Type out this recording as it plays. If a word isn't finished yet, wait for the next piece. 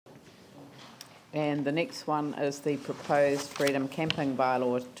And the next one is the proposed Freedom Camping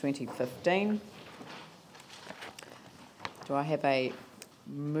Bylaw 2015. Do I have a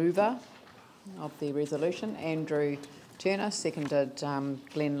mover of the resolution? Andrew Turner, seconded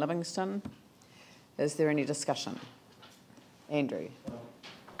Glenn Livingston. Is there any discussion? Andrew.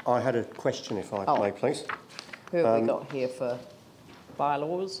 I had a question, if I may, please. Who have we got here for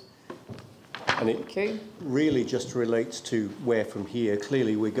bylaws? And it really just relates to where from here.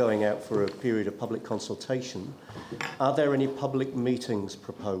 Clearly, we're going out for a period of public consultation. Are there any public meetings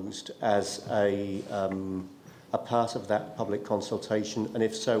proposed as a part of that public consultation? And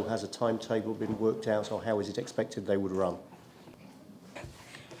if so, has a timetable been worked out, or how is it expected they would run?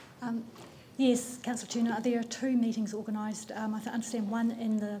 Yes, Councillor Turner, there are 2 meetings organised. I understand one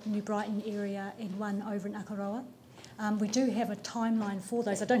in the New Brighton area and one over in Akaroa. We do have a timeline for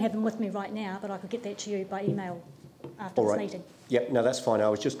those. I don't have them with me right now, but I could get that to you by email after this meeting. Yeah, no, that's fine. I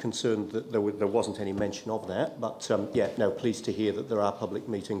was just concerned that there wasn't any mention of that. But, yeah, no, pleased to hear that there are public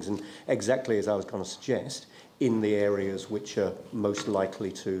meetings, and exactly as I was going to suggest, in the areas which are most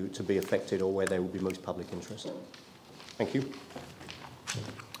likely to be affected or where there will be most public interest. Thank you.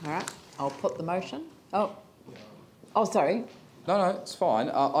 All right, I'll put the motion. Oh, sorry. No, it's fine.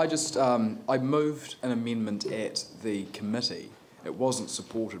 I moved an amendment at the committee. It wasn't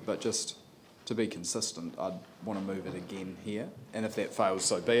supported, but just to be consistent, I'd want to move it again here. And if that fails,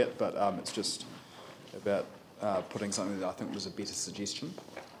 so be it. But it's just about putting something that I think was a better suggestion.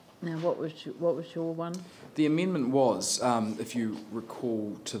 Now, what was your one? The amendment was, if you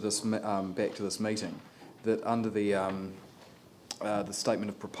recall to this back to this meeting, that under the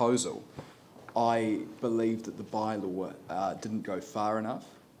statement of proposal, I believe that the bylaw didn't go far enough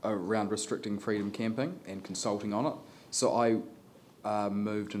around restricting freedom camping and consulting on it. So I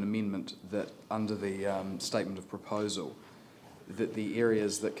moved an amendment that under the statement of proposal, that the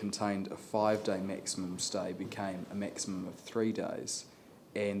areas that contained a 5-day maximum stay became a maximum of 3 days,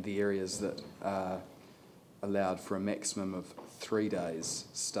 and the areas that allowed for a maximum of 3 days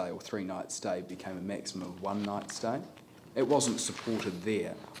stay or 3 nights stay became a maximum of 1 night stay. It wasn't supported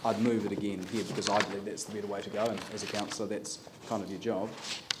there. I'd move it again here because I believe that's the better way to go, and as a councillor that's kind of your job.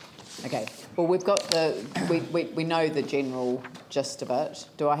 Okay, well we've got we know the general gist of it.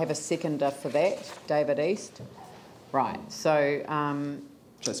 Do I have a seconder for that? David East? Right, so...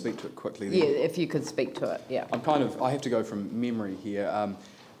 Should I speak to it quickly then? Yeah, if you could speak to it, yeah. I have to go from memory here.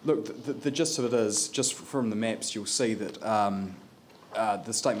 Look, the gist of it is, just from the maps you'll see that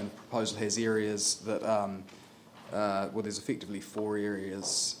the statement of proposal has areas that... well, there's effectively 4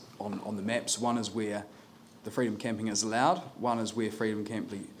 areas on the maps. One is where the freedom camping is allowed, one is where freedom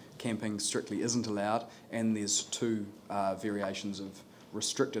camping strictly isn't allowed, and there's 2 variations of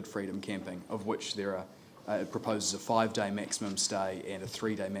restricted freedom camping, of which there are, it proposes a 5-day maximum stay and a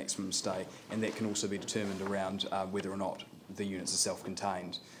 3-day maximum stay, and that can also be determined around whether or not the units are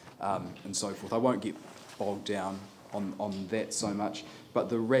self-contained and so forth. I won't get bogged down on that so much, but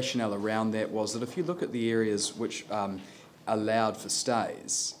the rationale around that was that if you look at the areas which allowed for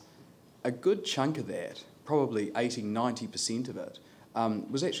stays, a good chunk of that, probably 80–90% of it,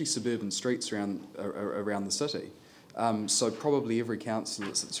 was actually suburban streets around the city. So probably every councillor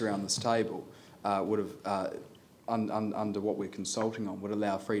that sits around this table would have, under what we're consulting on, would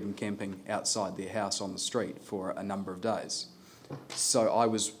allow freedom camping outside their house on the street for a number of days. So I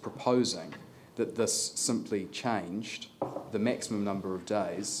was proposing that this simply changed the maximum number of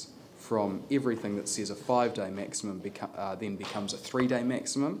days from everything that says a 5-day maximum then becomes a 3-day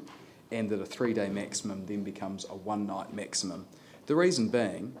maximum, and that a 3-day maximum then becomes a 1-night maximum. The reason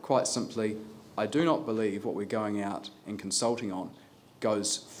being, quite simply, I do not believe what we're going out and consulting on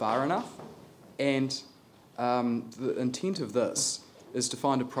goes far enough, and the intent of this is to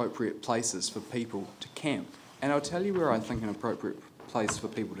find appropriate places for people to camp. And I'll tell you where I think an appropriate place for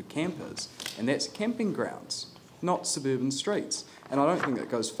people to camp is, and that's camping grounds, not suburban streets. And I don't think that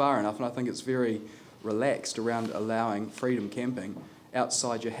goes far enough, and I think it's very relaxed around allowing freedom camping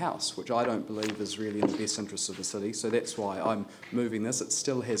outside your house, which I don't believe is really in the best interests of the city. So that's why I'm moving this. It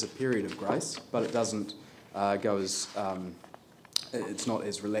still has a period of grace, but it doesn't go as... it's not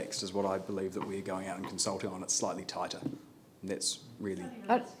as relaxed as what I believe that we're going out and consulting on. It's slightly tighter. And that's really...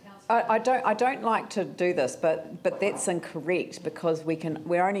 I don't like to do this, but that's incorrect, because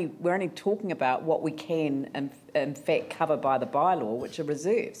we're only talking about what we can in fact cover by the bylaw, which are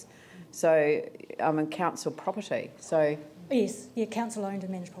reserves. So council property. So yes, yeah, council owned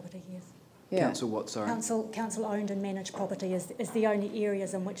and managed property. Yes. Yeah. Council what? Sorry. Council owned and managed property is the only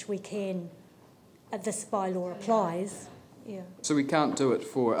areas in which we can. This bylaw applies. Yeah. So we can't do it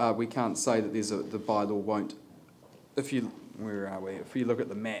for. We can't say that the bylaw won't. Where are we? If you look at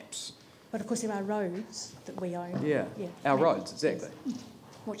the maps, But of course there are roads that we own. Yeah, our roads, exactly.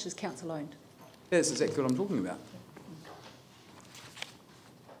 Which is council owned. That's exactly what I'm talking about.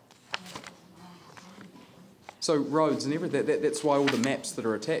 So roads and everything, that's why all the maps that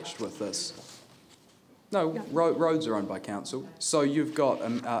are attached with this. No, roads are owned by council. So you've got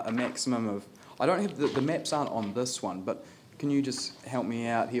a maximum of, I don't have, the maps aren't on this one, but can you just help me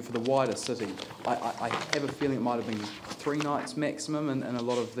out here for the wider city? I have a feeling it might have been 3 nights maximum in a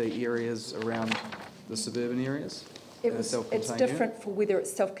lot of the areas around the suburban areas. It's different for whether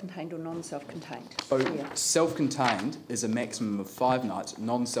it's self-contained or non-self-contained. So self-contained is a maximum of 5 nights,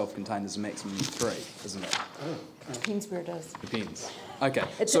 non-self-contained is a maximum of 3, isn't it? Depends where it is. Depends. Okay.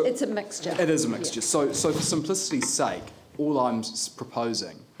 It's a mixture. It is a mixture. Yeah. So for simplicity's sake, all I'm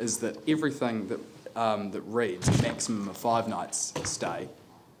proposing is that everything that reads a maximum of 5 nights stay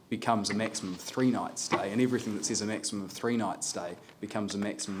becomes a maximum of 3 nights stay, and everything that says a maximum of 3 nights stay becomes a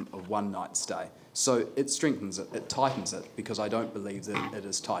maximum of 1 night stay. So it strengthens it, it tightens it, because I don't believe that it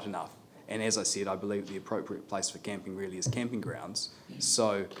is tight enough. And as I said, I believe the appropriate place for camping really is camping grounds.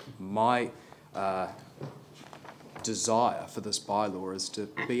 So my desire for this bylaw is to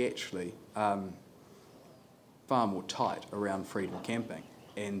be actually far more tight around freedom camping,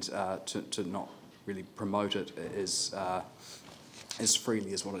 and to not really promote it as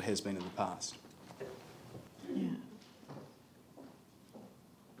freely as what it has been in the past. Yeah.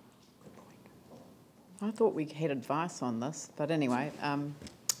 I thought we had advice on this, but anyway.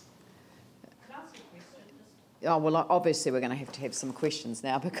 Oh, well, obviously we're going to have some questions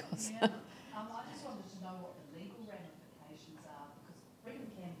now because... Yeah. I just wanted to know what the legal ramifications are, because freedom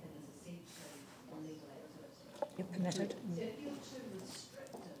camping is essentially a legal activity. You're permitted. If you're too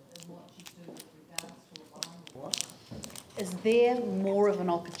restrictive in what you do with regards to a bylaw, Is there more of an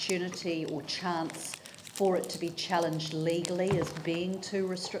opportunity or chance for it to be challenged legally as being too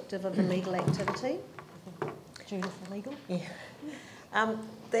restrictive of a legal activity? Judith, the legal? Yeah.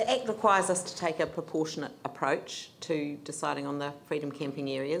 The Act requires us to take a proportionate approach to deciding on the freedom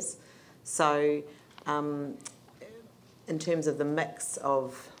camping areas. So in terms of the mix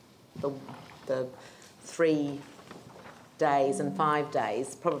of the 3 days and 5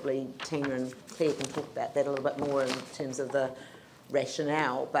 days, probably Tina and Claire can talk about that a little bit more in terms of the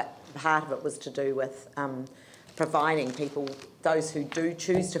rationale, but part of it was to do with providing people, those who do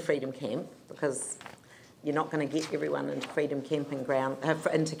choose to freedom camp, because you're not going to get everyone into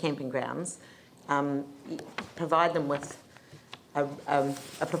into camping grounds. Provide them with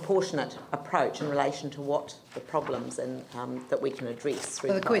a proportionate approach in relation to what the problems and that we can address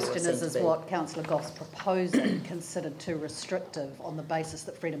through So the question bylaw is what Councillor Goss proposing considered too restrictive on the basis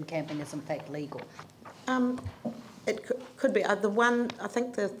that freedom camping is in fact legal? It could be. The one, I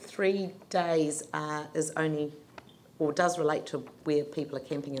think the 3 days is only, or does relate to where people are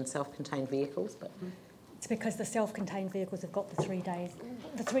camping in self-contained vehicles, but... It's because the self-contained vehicles have got the 3 days.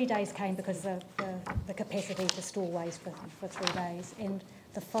 The 3 days came because of the capacity to store waste for 3 days, and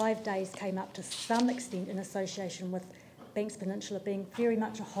the 5 days came up to some extent in association with Banks Peninsula being very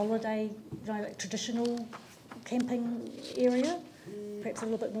much a holiday, like traditional camping area, perhaps a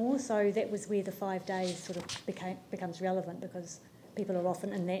little bit more. So that was where the 5 days sort of becomes relevant, because people are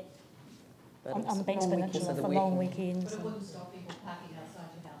often in that on the Banks Peninsula for long weekends. but it wouldn't stop people parking outside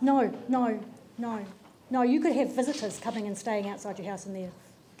your house. No, you could have visitors coming and staying outside your house in their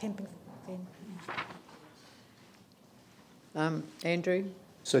camping van. Andrew?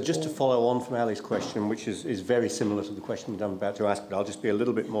 So just to follow on from Ali's question, which is very similar to the question that I'm about to ask, but I'll just be a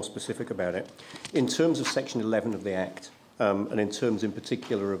little bit more specific about it. In terms of Section 11 of the Act, and in terms in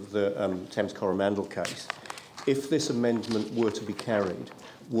particular of the Thames Coromandel case, if this amendment were to be carried,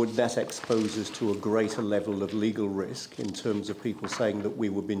 would that expose us to a greater level of legal risk in terms of people saying that we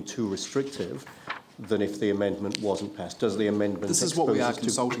were being too restrictive than if the amendment wasn't passed? Does the amendment This is what we are expose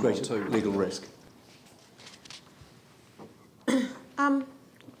us consulting to greater on too. legal risk?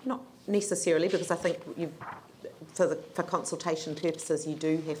 Not necessarily, because I think for consultation purposes you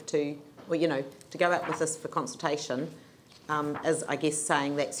do have to, well, you know, to go out with this for consultation is, I guess,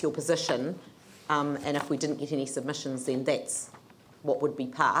 saying that's your position, and if we didn't get any submissions, then that's what would be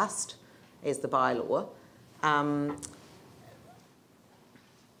passed as the bylaw.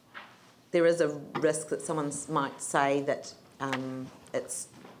 There is a risk that someone might say that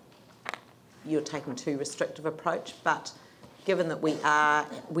you're taking too restrictive approach, but given that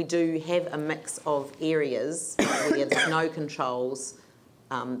we do have a mix of areas where there's no controls,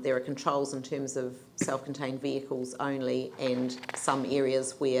 there are controls in terms of self-contained vehicles only, and some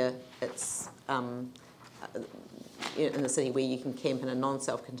areas where it's in the city where you can camp in a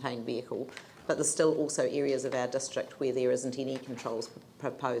non-self-contained vehicle. but there's still also areas of our district where there isn't any controls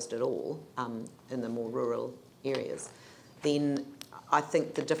proposed at all in the more rural areas. Then I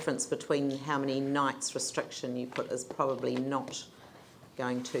think the difference between how many nights restriction you put is probably not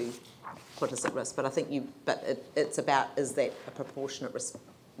going to put us at risk. But I think it's about, is that a proportionate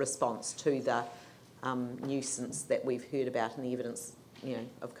response to the nuisance that we've heard about and the evidence,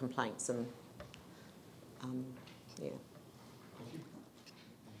 of complaints and yeah.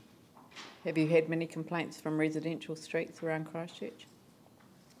 Have you had many complaints from residential streets around Christchurch?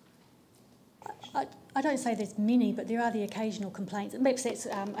 I don't say there's many, but there are the occasional complaints. Perhaps that's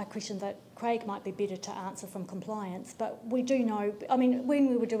a question that Craig might be better to answer from compliance. But we do know, when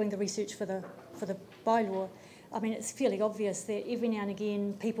we were doing the research for the bylaw, it's fairly obvious that every now and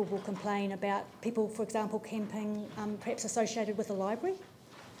again people will complain about people, for example, camping perhaps associated with a library,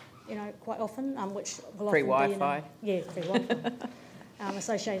 quite often, which will free often Wi-Fi. Free Wi-Fi.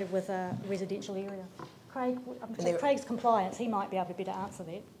 Associated with a residential area. Craig, Craig's compliance, he might be able to better answer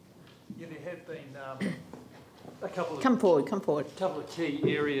that. Yeah, there have been a couple of... Come forward. A couple of key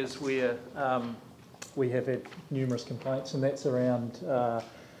areas where we have had numerous complaints, and that's around,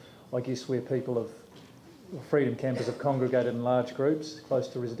 where people freedom campers have congregated in large groups close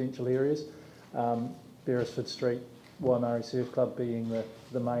to residential areas. Beresford Street, Waimari Surf Club being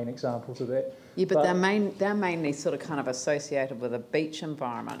the main examples of that. Yeah, but they're mainly sort of kind of associated with a beach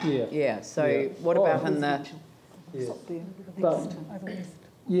environment. Yeah. Yeah. So what about in the?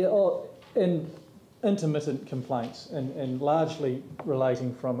 Yeah. And intermittent complaints, and largely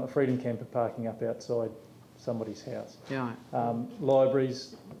relating from a freedom camper parking up outside somebody's house. Yeah.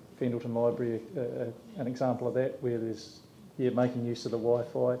 Libraries, Fendleton Library, an example of that, where there's making use of the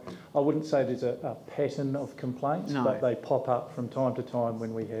Wi-Fi. I wouldn't say there's a pattern of complaints, but they pop up from time to time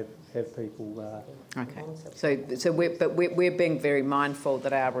when we have people. Okay. So we're being very mindful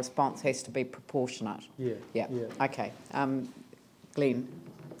that our response has to be proportionate. Yeah. Okay. Glenn.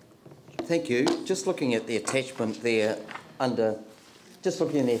 Thank you. Just looking at the attachment there under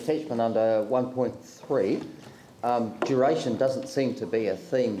 1.3, duration doesn't seem to be a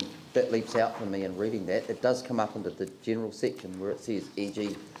theme that leaps out for me in reading that. It does come up under the general section where it says,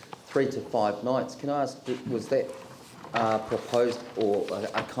 e.g., 3 to 5 nights. Can I ask, was that proposed or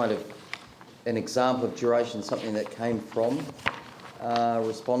a kind of an example of duration, something that came from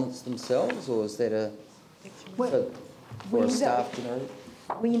respondents themselves, or is that a staff generated?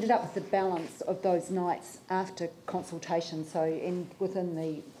 We ended up with the balance of those nights after consultation. So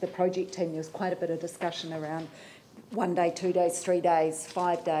within the project team, there was quite a bit of discussion around 1 day, 2 days, 3 days,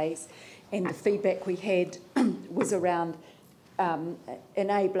 5 days. And the feedback we had was around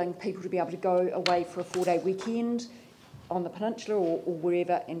enabling people to be able to go away for a 4-day weekend on the peninsula or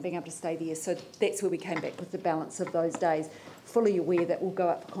wherever and being able to stay there. So that's where we came back with the balance of those days, fully aware that we'll go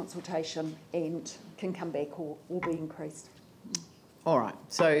up for consultation and can come back or be increased. All right.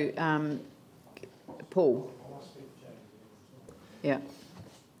 So, Paul. Yeah.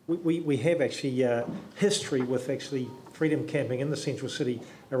 We have actually history with actually freedom camping in the central city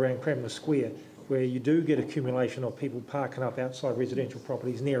around Cranmer Square, where you do get accumulation of people parking up outside residential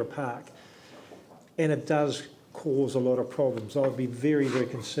properties near a park, and it does cause a lot of problems. I'd be very, very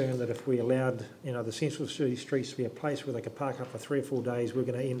concerned that if we allowed the central city streets to be a place where they could park up for 3 or 4 days, we're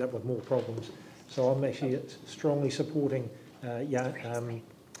going to end up with more problems. So I'm actually strongly supporting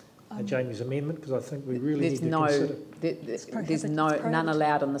Jamie's amendment, because I think we really need to consider... There's none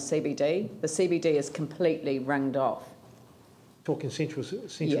allowed in the CBD. The CBD is completely ringed off. Talking central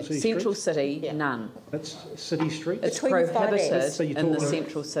city Central streets? City, none. That's city streets? It's prohibited in the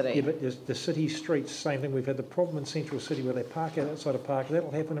central city. Yeah, but the city streets, same thing. We've had the problem in central city where they park outside a park.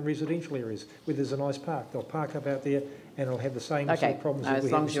 That'll happen in residential areas where there's a nice park. They'll park up out there and it'll have the same sort of problems that we have.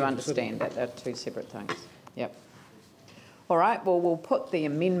 As long as you understand that they're two separate things. Yep. All right, well, we'll put the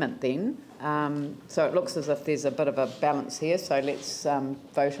amendment then. So it looks as if there's a bit of a balance here, so let's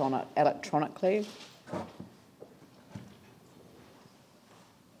vote on it electronically.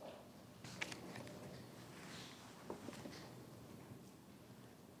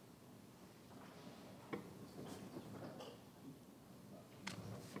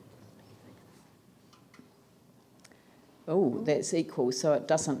 Oh, that's equal, so it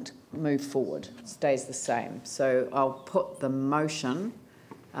doesn't move forward, it stays the same. So I'll put the motion.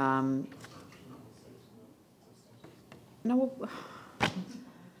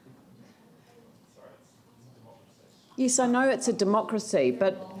 Yes, I know it's a democracy,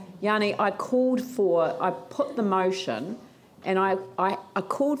 but Yanni, I put the motion and I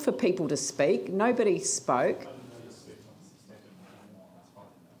called for people to speak. Nobody spoke.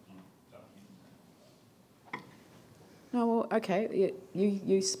 No, well, okay,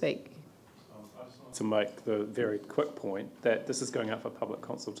 you speak. to make the very quick point that this is going out for public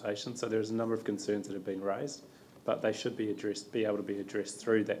consultation, so there's a number of concerns that have been raised, but they should be able to be addressed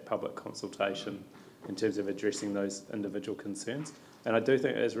through that public consultation in terms of addressing those individual concerns. And I do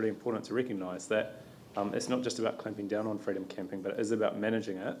think it is really important to recognise that it's not just about clamping down on freedom camping, but it is about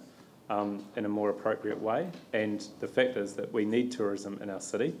managing it in a more appropriate way. And the fact is that we need tourism in our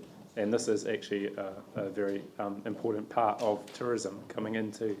city, and this is actually a very important part of tourism coming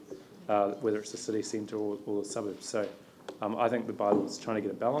into whether it's the city centre or the suburbs. So I think the bylaw is trying to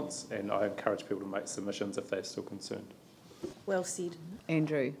get a balance, and I encourage people to make submissions if they're still concerned. Well said.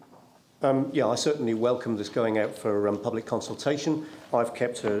 Andrew. Yeah, I certainly welcome this going out for public consultation. I've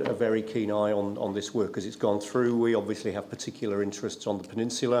kept a very keen eye on this work as it's gone through. We obviously have particular interests on the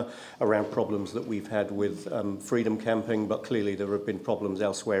peninsula around problems that we've had with freedom camping, but clearly there have been problems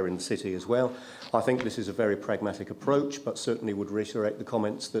elsewhere in the city as well. I think this is a very pragmatic approach, but certainly would reiterate the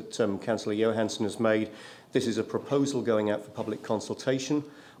comments that Councillor Johansson has made. This is a proposal going out for public consultation.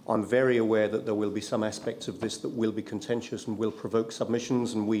 I'm very aware that there will be some aspects of this that will be contentious and will provoke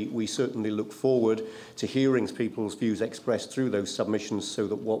submissions, and we certainly look forward to hearing people's views expressed through those submissions so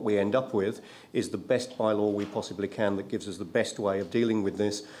that what we end up with is the best bylaw we possibly can that gives us the best way of dealing with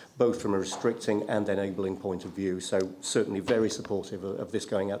this, both from a restricting and enabling point of view. So certainly very supportive of this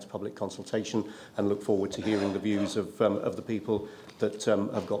going out to public consultation, and look forward to hearing the views of the people that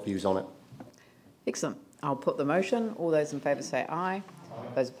have got views on it. Excellent. I'll put the motion. All those in favour say aye.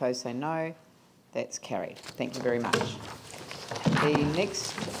 Those opposed say no. That's carried. Thank you very much. The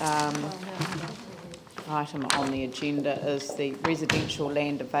next item on the agenda is the residential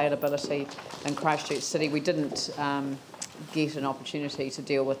land availability in Christchurch City. We didn't get an opportunity to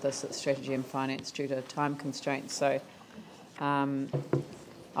deal with this at Strategy and Finance due to time constraints. So, Ivan,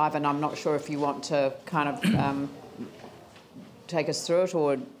 I'm not sure if you want to kind of take us through it,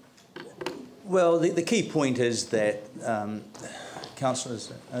 or... Well, the key point is that,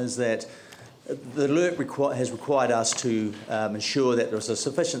 councillors, is that the alert has required us to ensure that there's a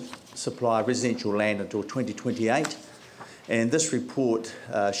sufficient supply of residential land until 2028, and this report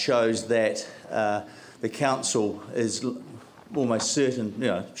shows that the council is almost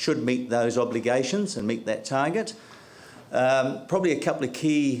certain, should meet those obligations and meet that target. Probably a couple of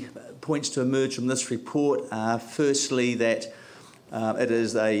key points to emerge from this report are firstly that it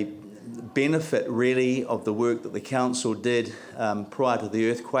is a benefit really of the work that the council did prior to the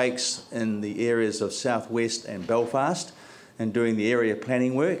earthquakes in the areas of Southwest and Belfast and doing the area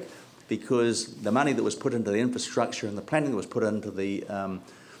planning work, because the money that was put into the infrastructure and the planning that was put into the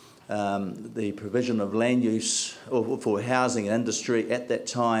provision of land use or for housing and industry at that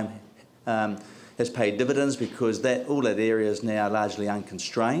time has paid dividends, because all that area is now largely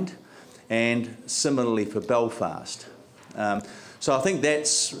unconstrained, and similarly for Belfast. So I think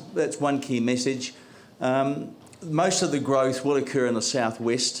that's one key message. Most of the growth will occur in the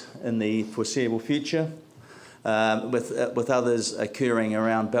southwest in the foreseeable future, with others occurring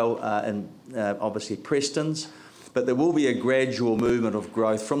around obviously Preston's. But there will be a gradual movement of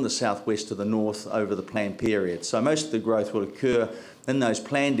growth from the southwest to the north over the planned period. So most of the growth will occur in those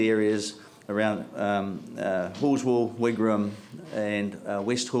planned areas around Hallswell, Wigram and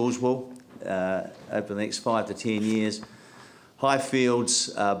West Hallswell over the next 5 to 10 years.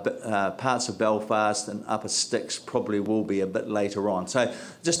 Highfields, parts of Belfast and Upper Styx probably will be a bit later on. So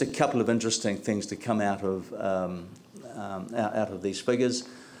just a couple of interesting things to come out of these figures.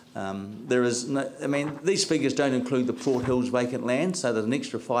 These figures don't include the Port Hills vacant land, so there's an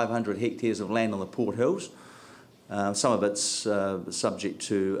extra 500 hectares of land on the Port Hills. Some of it's subject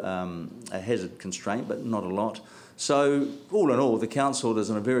to a hazard constraint, but not a lot. So all in all, the council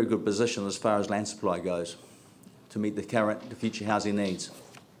is in a very good position as far as land supply goes to meet the future housing needs.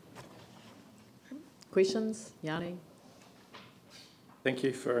 Questions? Yanni? Thank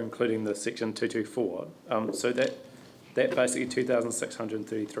you for including the section 224. So that basically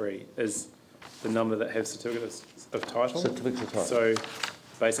 2,633 is the number that have certificates of title. Certificates of title. So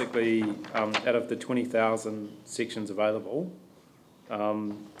basically, out of the 20,000 sections available,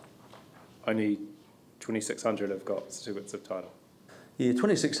 only 2,600 have got certificates of title. Yeah,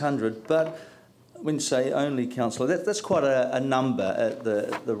 2,600, but when you say only, councillor, that's quite a number at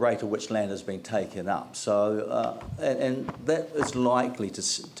the rate at which land has been taken up. So, and that is likely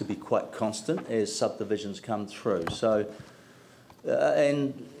to be quite constant as subdivisions come through. So,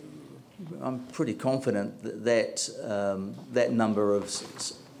 and I'm pretty confident that number of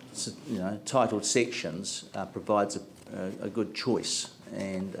titled sections provides a good choice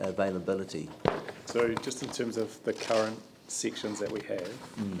and availability. So, just in terms of the current sections that we have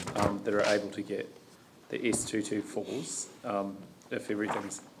that are able to get the S224s, if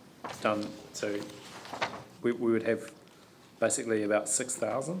everything's done, so we would have basically about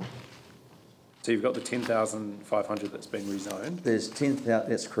 6,000. So you've got the 10,500 that's been rezoned. There's 10,000,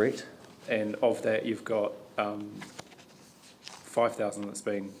 that's correct. And of that, you've got 5,000 that's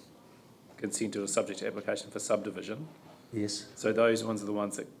been consented or subject to application for subdivision. Yes. So those ones are the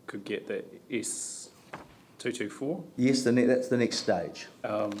ones that could get the S224? Yes, that's the next stage.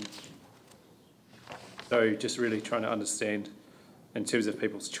 So just really trying to understand, in terms of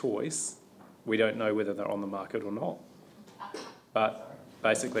people's choice, we don't know whether they're on the market or not. But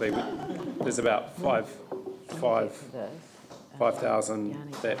basically, there's about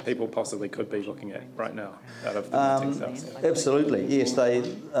 5,000 that people possibly could be looking at right now out of the 10,000. Absolutely, yes. They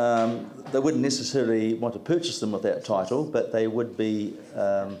wouldn't necessarily want to purchase them without title, but they would be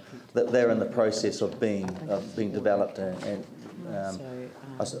that they're in the process of being developed and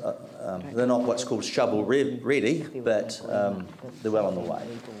they're not what's called shovel ready, but they're well on the way.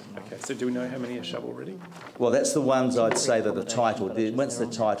 Okay, so do we know how many are shovel ready? Well, that's the ones I'd say that are titled. Once they're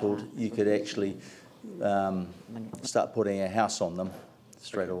titled, you could actually start putting a house on them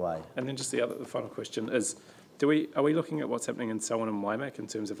straight away. And then just the final question is, are we looking at what's happening in Selwyn and Waimak in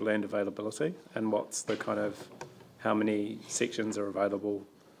terms of land availability, and what's the kind of, how many sections are available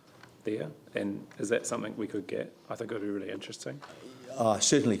there, and is that something we could get? I think it would be really interesting. I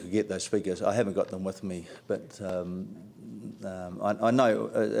certainly could get those figures. I haven't got them with me, but I know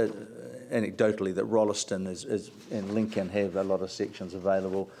anecdotally that Rolleston and Lincoln have a lot of sections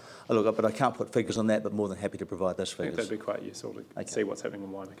available. Look, but I can't put figures on that, but more than happy to provide those figures. I think that'd be quite useful to see what's happening in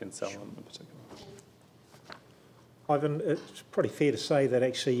Waimak and Selwyn in particular. Ivan, it's pretty fair to say that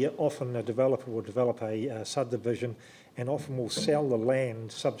actually often a developer will develop a subdivision and often will sell the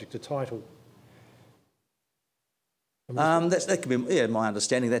land subject to title. That could be, my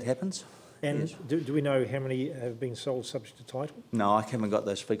understanding that happens. And yes. do we know how many have been sold subject to title? No, I haven't got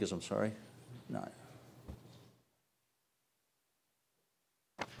those figures, I'm sorry. No.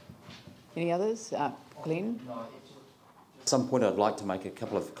 Any others? Glenn? At some point I'd like to make a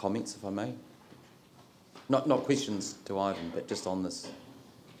couple of comments, if I may. Not questions to Ivan, but just on this.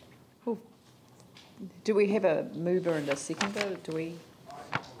 Cool. Do we have a mover and a seconder? Do we?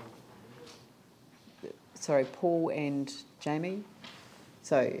 Sorry, Paul and Jamie.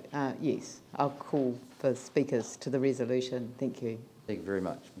 So, yes, I'll call for speakers to the resolution. Thank you. Thank you very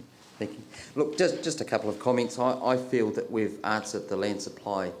much. Thank you. Look, just a couple of comments. I feel that we've answered the land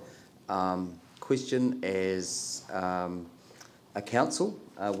supply question as a council,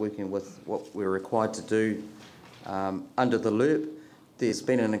 working with what we're required to do under the LERP. There's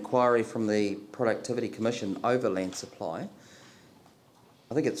been an inquiry from the Productivity Commission over land supply.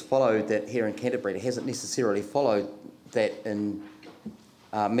 I think it's followed that here in Canterbury. It hasn't necessarily followed that in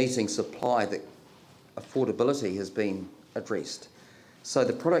meeting supply, that affordability has been addressed. So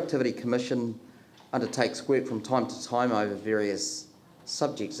the Productivity Commission undertakes work from time to time over various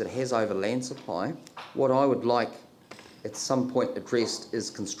subjects it has over land supply. What I would like at some point addressed is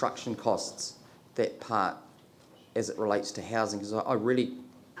construction costs, that part as it relates to housing, because I really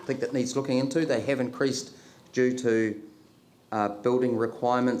think that needs looking into. They have increased due to building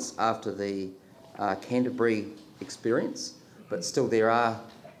requirements after the Canterbury experience, but still there are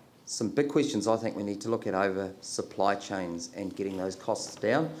some big questions I think we need to look at over supply chains and getting those costs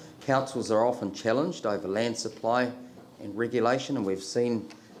down. Councils are often challenged over land supply and regulation, and we've seen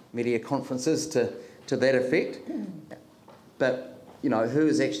media conferences to that effect. But, you know, who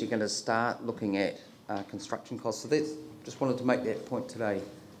is actually going to start looking at construction costs? So that's, just wanted to make that point today,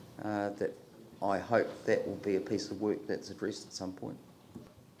 that I hope that will be a piece of work that's addressed at some point.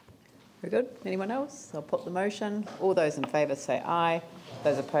 Very good. Anyone else? I'll put the motion. All those in favour say aye.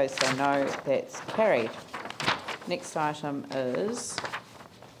 Those opposed say no. That's carried. Next item is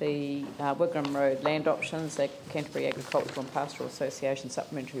the Wigram Road land options, the Canterbury Agricultural and Pastoral Association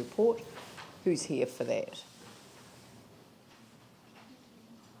supplementary report. Who's here for that?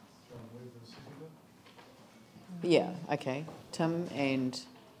 Yeah, okay. Tim and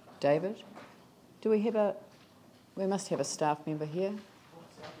David. Do we have a... We must have a staff member here.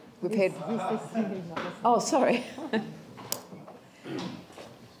 We've had... Oh, sorry.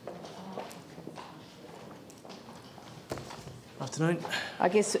 Afternoon. I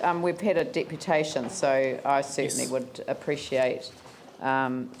guess we've had a deputation, so I certainly would appreciate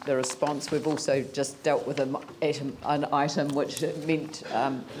the response. We've also just dealt with an item which meant,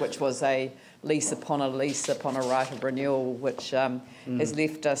 which was a lease upon a right of renewal, which has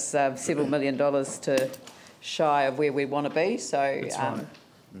left us several $1 million to shy of where we want to be. So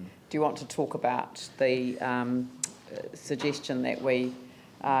do you want to talk about the suggestion that we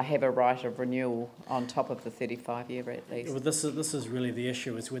have a right of renewal on top of the 35-year lease? Well, this is really the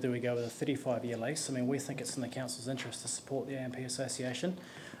issue, is whether we go with a 35-year lease. I mean, we think it's in the council's interest to support the AMP Association.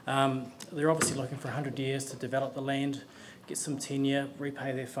 They're obviously looking for 100 years to develop the land, get some tenure,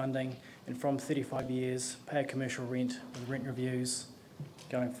 repay their funding, and from 35 years, pay a commercial rent with rent reviews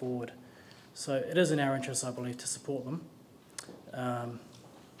going forward. So it is in our interest, I believe, to support them. I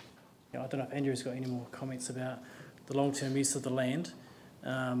don't know if Andrew's got any more comments about the long-term use of the land.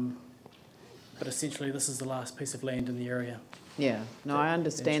 But essentially, this is the last piece of land in the area. Yeah, no, I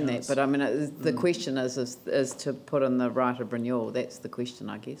understand that, but I mean, the question is to put in the right of renewal. That's the question,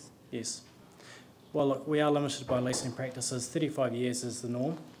 I guess. Yes. Well, look, we are limited by leasing practices. 35 years is the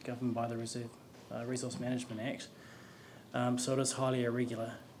norm, governed by the Resource Management Act. So it is highly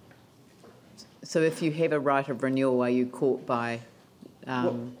irregular. So if you have a right of renewal, are you caught by...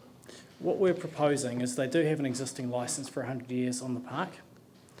 What we're proposing is they do have an existing licence for 100 years on the park.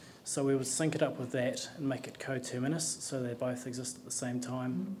 So we would sync it up with that and make it coterminous, so they both exist at the same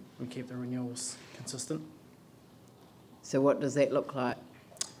time and keep the renewals consistent. So what does that look like?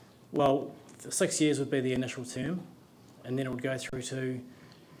 Well, 6 years would be the initial term, and then it would go through to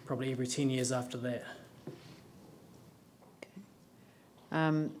probably every 10 years after that.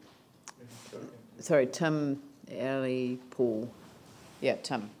 Okay. Sorry, Tim, Ellie, Paul. Yeah,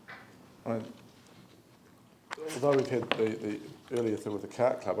 Tim. Although we've had the earlier thing with the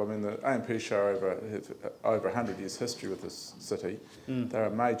Kart Club, I mean, the AMP show over 100 years history with this city. They're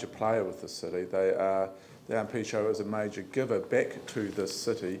a major player with this city. The AMP show is a major giver back to this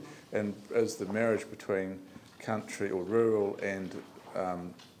city, and is the marriage between country or rural and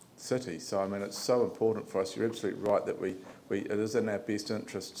city. So, I mean, it's so important for us. You're absolutely right that it is in our best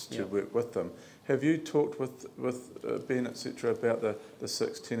interests to work with them. Have you talked with Ben, etc., about the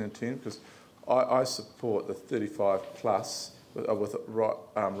 6, 10 and 10? Because I support the 35 plus with right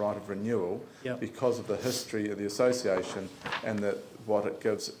of renewal because of the history of the association and what it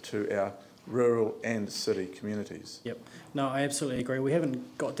gives to our rural and city communities. Yep. No, I absolutely agree. We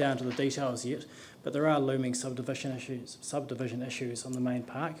haven't got down to the details yet, but there are looming subdivision issues on the main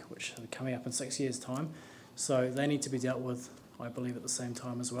park, which are coming up in 6 years' time. So they need to be dealt with, I believe, at the same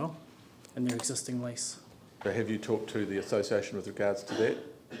time as well, in their existing lease. So have you talked to the association with regards to that?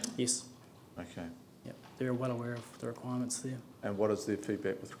 Yes. Okay. Yep. They're well aware of the requirements there. And what is their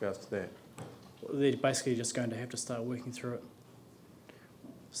feedback with regards to that? They're basically just going to have to start working through it.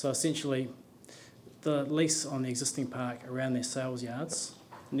 So essentially, the lease on the existing park around their sales yards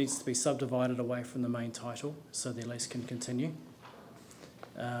needs to be subdivided away from the main title so their lease can continue.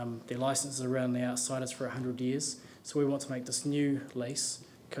 Their licences around the outside is for 100 years, so we want to make this new lease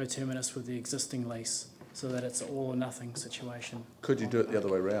coterminous with the existing lease so that it's an all or nothing situation. Could you do it the other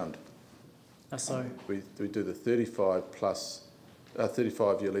way around? So we do the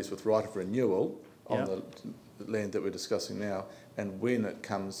 35-year lease with right of renewal on the land that we're discussing now, and when it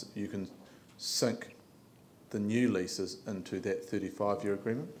comes, you can sync the new leases into that 35-year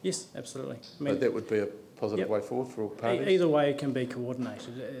agreement? Yes, absolutely. I mean, so that would be a positive way forward for all parties? Either way it can be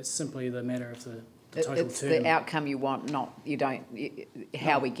coordinated. It's simply the matter of the total it's term. The outcome you want, not you don't.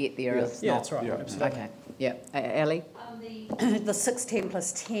 How we get there is not. That's right. Yeah. Absolutely. Okay. Yeah, Ellie. The 6, 10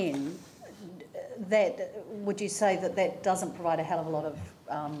 plus 10. That would you say that doesn't provide a hell of a lot of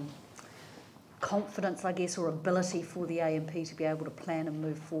confidence, I guess, or ability for the AMP to be able to plan and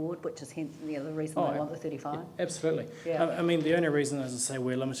move forward, which is hence the other reason they want the 35? Absolutely. Yeah. I mean, the only reason, as I say,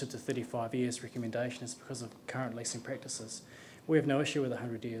 we're limited to 35 years recommendation is because of current leasing practices. We have no issue with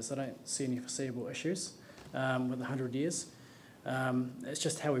 100 years. I don't see any foreseeable issues with 100 years. It's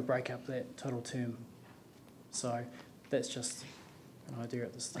just how we break up that total term. So that's just an idea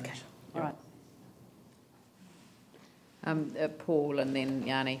at this stage. Okay. All right. Paul and then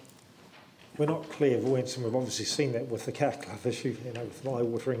Yanni. We're not clairvoyants, and we've obviously seen that with the Kart Club issue, with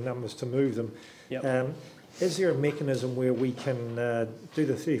eye-watering numbers to move them. Yep. Is there a mechanism where we can do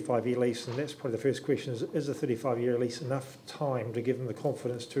the 35-year lease, and that's probably the first question, is the 35-year lease enough time to give them the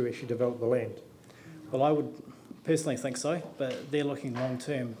confidence to actually develop the land? Well, I would personally think so, but they're looking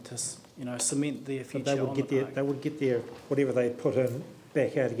long-term to cement their future they would get their whatever they put in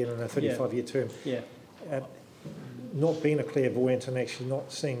back out again in a 35-year term. Yeah. Not being a clairvoyant and actually not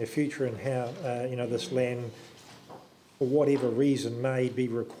seeing the future and how this land, for whatever reason, may be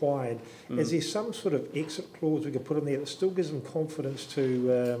required. Is there some sort of exit clause we could put in there that still gives them confidence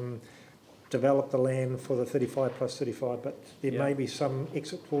to develop the land for the 35 plus 35, but there may be some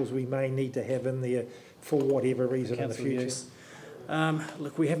exit clause we may need to have in there for whatever reason in the future? Use.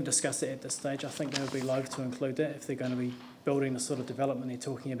 Look, we haven't discussed it at this stage. I think they would be loath to include that if they're going to be building the sort of development they're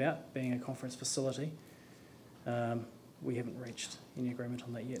talking about, being a conference facility. we haven't reached any agreement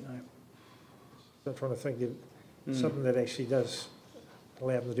on that yet, no. I'm trying to think of something that actually does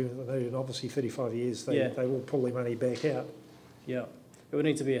allow them to do what they do, and obviously 35 years, they will pull their money back out. Yeah, it would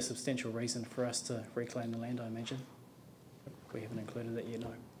need to be a substantial reason for us to reclaim the land, I imagine. We haven't included that yet,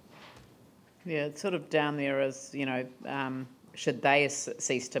 no. Yeah, it's sort of down there as, you know, should they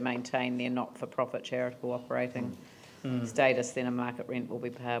cease to maintain their not-for-profit charitable operating status, then a market rent will be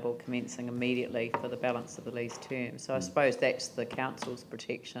payable commencing immediately for the balance of the lease term. So I suppose that's the council's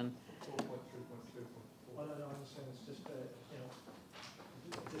protection. I don't understand, it's just,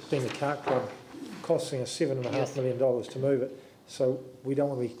 just been the Cart Club costing us $7.5 million to move it, so we don't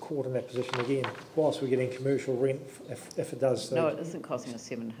want to be caught in that position again, whilst we're getting commercial rent if it does. No, it isn't costing us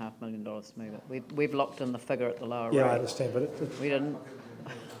 $7.5 million to move it. We've locked in the figure at the lower rate. Yeah, I understand, but we didn't.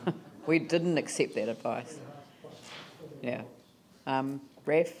 We didn't accept that advice. Yeah.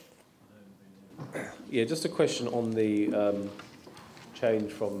 Ref? Yeah, just a question on the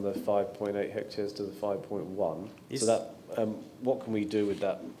change from the 5.8 hectares to the 5.1. Yes. So that, what can we do with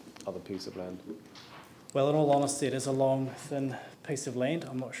that other piece of land? Well, in all honesty, it is a long, thin piece of land.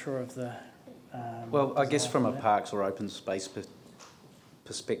 I'm not sure of the... well, I guess from a parks or open space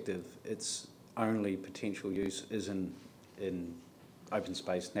perspective, its only potential use is in open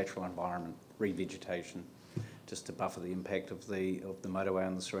space, natural environment, revegetation, just to buffer the impact of the motorway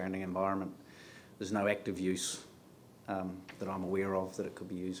on the surrounding environment. There's no active use that I'm aware of that it could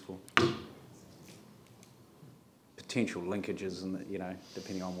be used for. Potential linkages, and you know,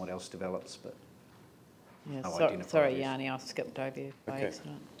 depending on what else develops, but. Yeah, No sorry, Yanni, I skipped over you by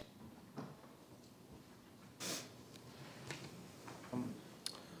accident.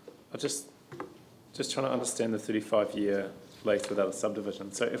 I just trying to understand the 35-year lease without a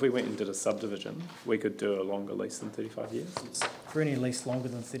subdivision. So if we went and did a subdivision, we could do a longer lease than 35 years? For any lease longer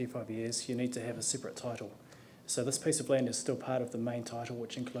than 35 years, you need to have a separate title. So this piece of land is still part of the main title,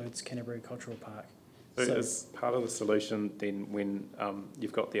 which includes Canterbury Cultural Park. So is part of the solution then, when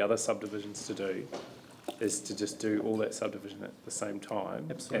you've got the other subdivisions to do, is to just do all that subdivision at the same time?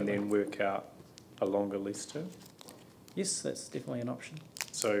 Absolutely. And then work out a longer lease term? Yes, that's definitely an option.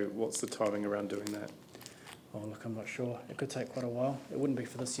 So what's the timing around doing that? Oh, look, I'm not sure. It could take quite a while. It wouldn't be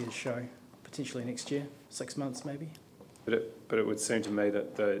for this year's show. Potentially next year, 6 months maybe. But it would seem to me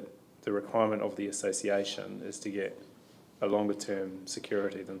that the requirement of the association is to get a longer term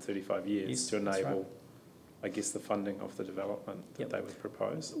security than 35 years to enable, I guess, the funding of the development that they would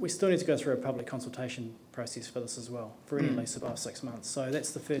propose. We still need to go through a public consultation process for this as well, for any lease above 6 months. So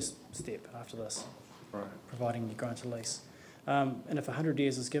that's the first step after this, providing you grant a lease. And if 100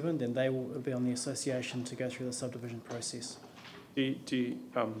 years is given, then it'll be on the association to go through the subdivision process. Do you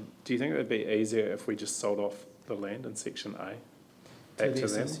think it would be easier if we just sold off the land in Section A back to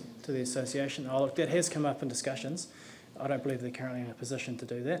them? To the association? Oh, look, that has come up in discussions. I don't believe they're currently in a position to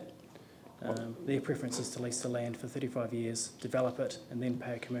do that. Their preference is to lease the land for 35 years, develop it, and then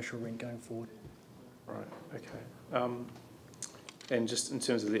pay a commercial rent going forward. Right, okay. And just in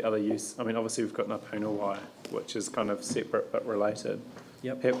terms of the other use, I mean, obviously we've got Ngāpunawai, which is kind of separate but related.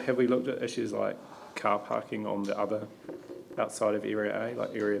 Yep. Have we looked at issues like car parking on the other, outside of Area A,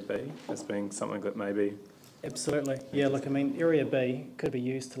 like Area B, as being something that maybe... Absolutely. Yeah, look, I mean, Area B could be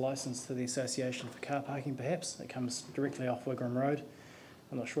used to license to the association for car parking, perhaps. It comes directly off Wigram Road.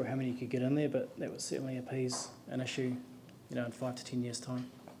 I'm not sure how many you could get in there, but that would certainly appease an issue, you know, in 5 to 10 years' time.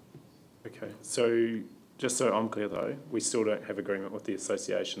 Okay, so just so I'm clear though, we still don't have agreement with the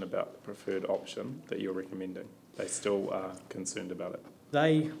association about the preferred option that you're recommending. They still are concerned about it.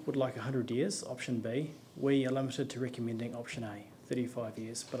 They would like 100 years, option B. We are limited to recommending option A, 35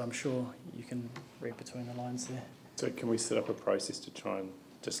 years, but I'm sure you can read between the lines there. So can we set up a process to try and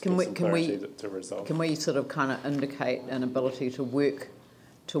just get some clarity to resolve? Can we sort of kind of indicate an ability to work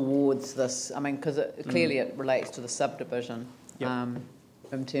towards this? I mean, because clearly it relates to the subdivision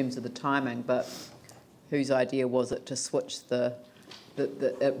in terms of the timing, but whose idea was it to switch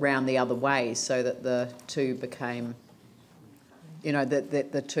it round the other way so that the two became, you know,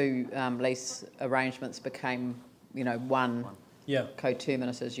 that the two lease arrangements became, you know, one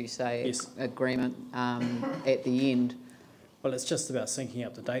coterminous, as you say, agreement at the end. Well, it's just about syncing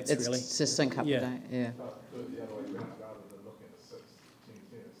up the dates, really. It's just sync up the date, yeah.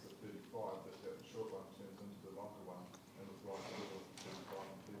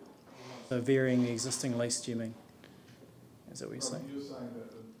 So varying the existing lease, do you mean? Is that what you're saying? You're saying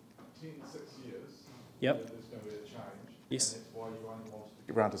that in 6 years, there's going to be a change. Yes. And that's why you only wanted to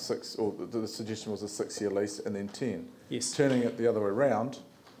get around to 6, or the suggestion was a 6-year lease and then 10. Yes. Turning it the other way around,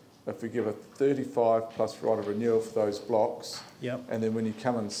 if we give a 35 plus right of renewal for those blocks, Yep. and then when you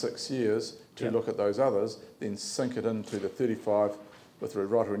come in 6 years to Yep. look at those others, then sync it into the 35 with a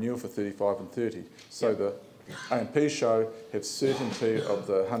right of renewal for 35 and 30. So Yep. the A&P show have certainty of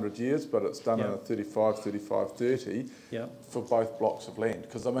the 100 years, but it's done in a 35, 35, 30 for both blocks of land.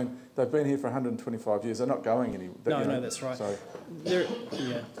 Because, I mean, they've been here for 125 years. They're not going anywhere. No, that's right. So,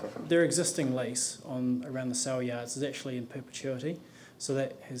 Their existing lease on around the sale yards is actually in perpetuity, so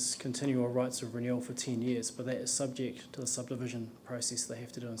that has continual rights of renewal for 10 years, but that is subject to the subdivision process they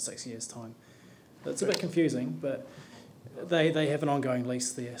have to do in 6 years' time. It's a bit confusing, but they have an ongoing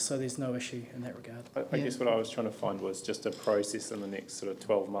lease there, so there's no issue in that regard. I guess what I was trying to find was just a process in the next sort of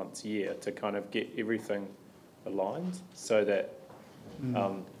 12 months, year, to kind of get everything aligned so that,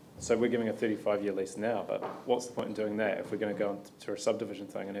 so we're giving a 35-year lease now, but what's the point in doing that if we're going to go into a subdivision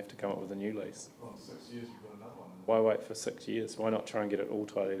thing and have to come up with a new lease? well, 6 years you've got another one. Why wait for 6 years? Why not try and get it all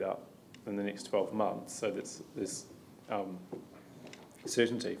tidied up in the next 12 months so that there's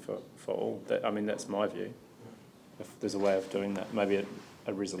certainty for all? That, I mean, that's my view. If there's a way of doing that, maybe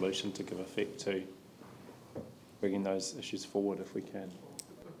a resolution to give effect to bringing those issues forward if we can.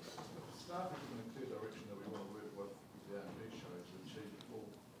 Staff is in a clear direction that we want to work with the A&P show to achieve it all.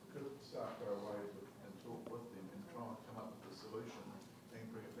 Could staff go away and talk with them and try and come up with a solution and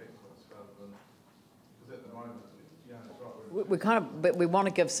bring it back to us rather than, because at the moment, but we want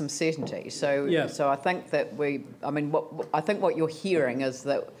to give some certainty. So I think that I think what you're hearing is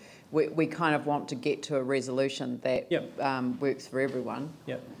that we kind of want to get to a resolution that works for everyone.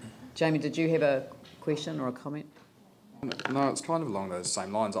 Yep. Jamie, did you have a question or a comment? No, it's kind of along those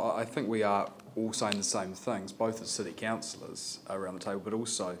same lines. I think we are all saying the same things, both as city councillors around the table, but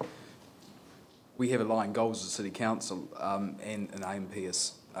also we have aligned goals as city council and an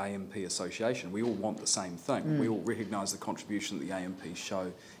AMP association. We all want the same thing. We all recognise the contribution that the AMP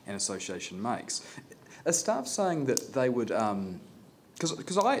show and association makes. Are staff saying that they would...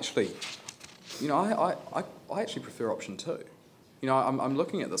 Because I actually, I actually prefer option 2. I'm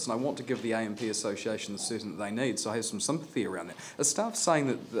looking at this and I want to give the AMP Association the certainty that they need, so I have some sympathy around that. Are staff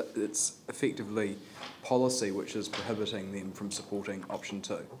saying that it's effectively policy which is prohibiting them from supporting option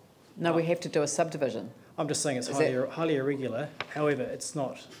 2? No, we have to do a subdivision. I'm just saying it's highly irregular. However, it's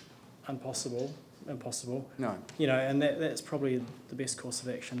not impossible. No. And that's probably the best course of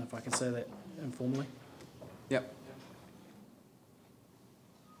action, if I can say that informally. Yep.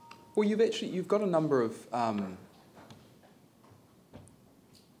 Well, you've got a number of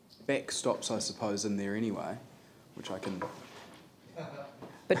backstops, I suppose, in there anyway, which I can.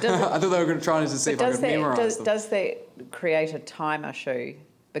 But does I thought they were going to try to see if I could memorise them. Does that create a time issue?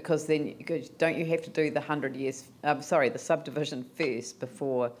 Because then don't you have to do the 100 years? The subdivision first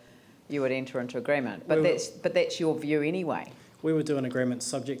before you would enter into agreement. But that's your view anyway. We would do an agreement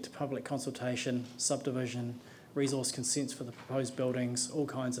subject to public consultation, subdivision, resource consents for the proposed buildings, all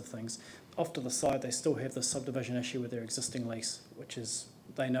kinds of things. Off to the side, they still have the subdivision issue with their existing lease, which is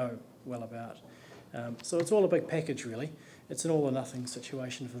they know well about. So it's all a big package, really. It's an all or nothing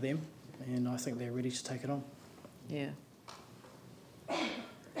situation for them, and I think they're ready to take it on. Yeah.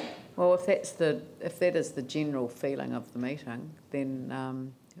 Well, if that is the general feeling of the meeting,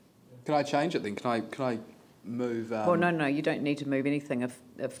 then. Can I change it then? Can I move? Well, no, you don't need to move anything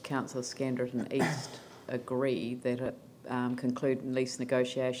if Councillor Scandrett and East agree that it conclude lease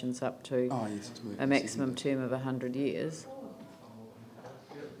negotiations up to a maximum term of 100 years.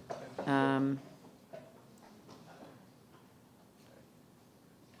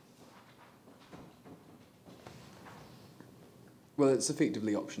 Well, it's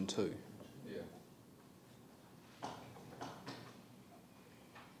effectively option 2.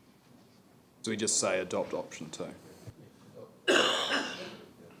 So we just say adopt option 2.